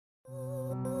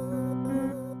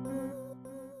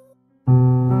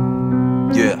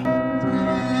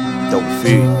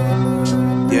توفيق.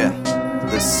 Yeah,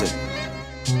 this is it.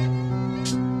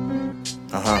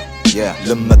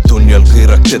 لما الدنيا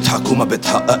لغيرك تضحك وما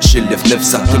بتحققش اللي في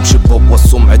نفسك، تمشي ببوظ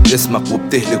سمعة اسمك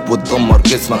وبتهلك وتدمر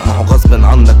جسمك. ما هو غصب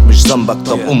عنك مش ذنبك.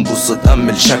 طب قوم بص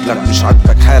تأمل شكلك، مش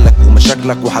عاجبك حالك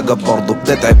ومشاكلك وحاجات برضه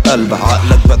بتتعب قلبك.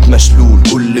 عقلك بات مشلول،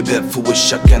 كل باب في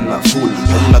وشك كان مقفول.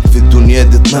 حلمك في الدنيا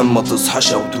دي تنام ما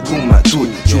تصحاش او تكون مقتول.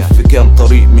 شوف في كام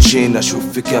طريق مشينا، شوف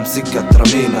في كام سكة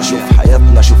اترمينا، شوف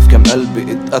حياتنا، شوف كام قلب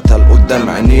اتقتل قدام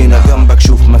عينينا. جنبك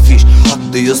شوف مفيش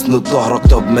حد يسند ظهرك،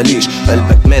 طب ماليش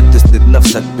قلبك مات تسند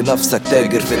نفسك بنفسك.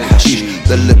 تاجر في الحشيش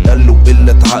ده اللي اتقاله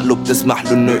بقلة عقله، بتسمح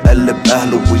له انه يقلب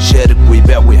اهله ويشارك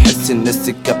ويبيع ويحس ان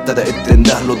السكة ابتدأت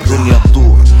تندهله. الدنيا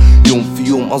تدور يوم في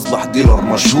يوم اصبح ديلر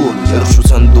مشهور. قرشه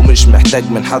سنده مش محتاج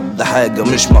من حد حاجة،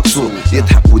 مش مكسور.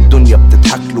 يضحك والدنيا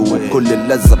بتضحك له وكل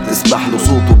اللذة بتسبح له.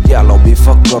 صوته بيعلى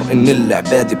وبيفكر ان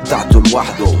اللعبة دي بتاعته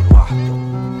لوحده،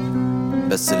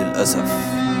 بس للأسف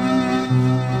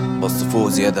بص فوق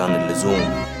زيادة عن اللزوم،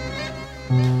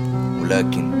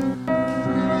 ولكن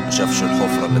مشافش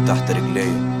الحفرة اللي تحت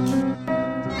رجليه.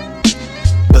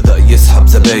 بدأ يسحب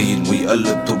زباين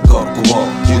ويقلب تجار كبار،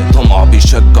 والطمع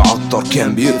بيشجع اكتر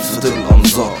كان بيلفت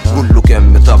الانظار. كله كان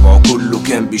متابعه، كله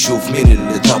كان بيشوف مين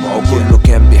اللي تابعه، كله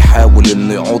كان بيحاول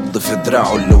انه يعض في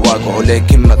دراعه اللي واجعه.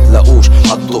 لكن ما تلاقوش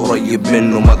حد قريب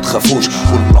منه، ما تخافوش.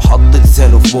 كله حط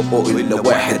لسانه في بقه الا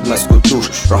واحد ما سكتوش.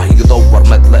 راح يدور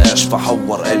ما تلاقاش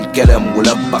فحور الكلام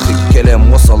ولبخ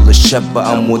الكلام. وصل للشاب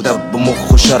قام ودب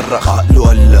مخه شرخ. عقله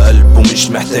قلبه مش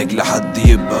محتاج لحد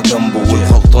يبقى جنبه،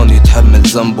 والغلطان يتحمل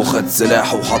ذنبه. خد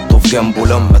سلاحه وحطه في جنبه،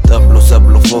 لما تقابله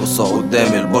سابله فرصة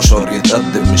قدام البشر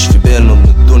يتقدم. مش في باله ان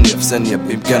الدنيا في ثانية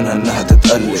بامكانها انها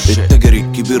تتقلب. التاجر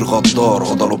الكبير غدار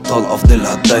غدره بطلقة في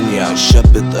ديلها التانية.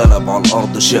 الشاب اتقلب على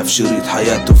الارض شاف شريط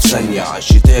حياته في ثانية.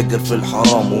 عاش يتاجر في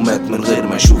الحرام ومات من غير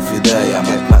ما يشوف هداية.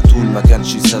 مات مقتول ما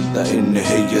كانش يصدق ان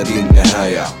هي دي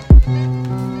النهاية.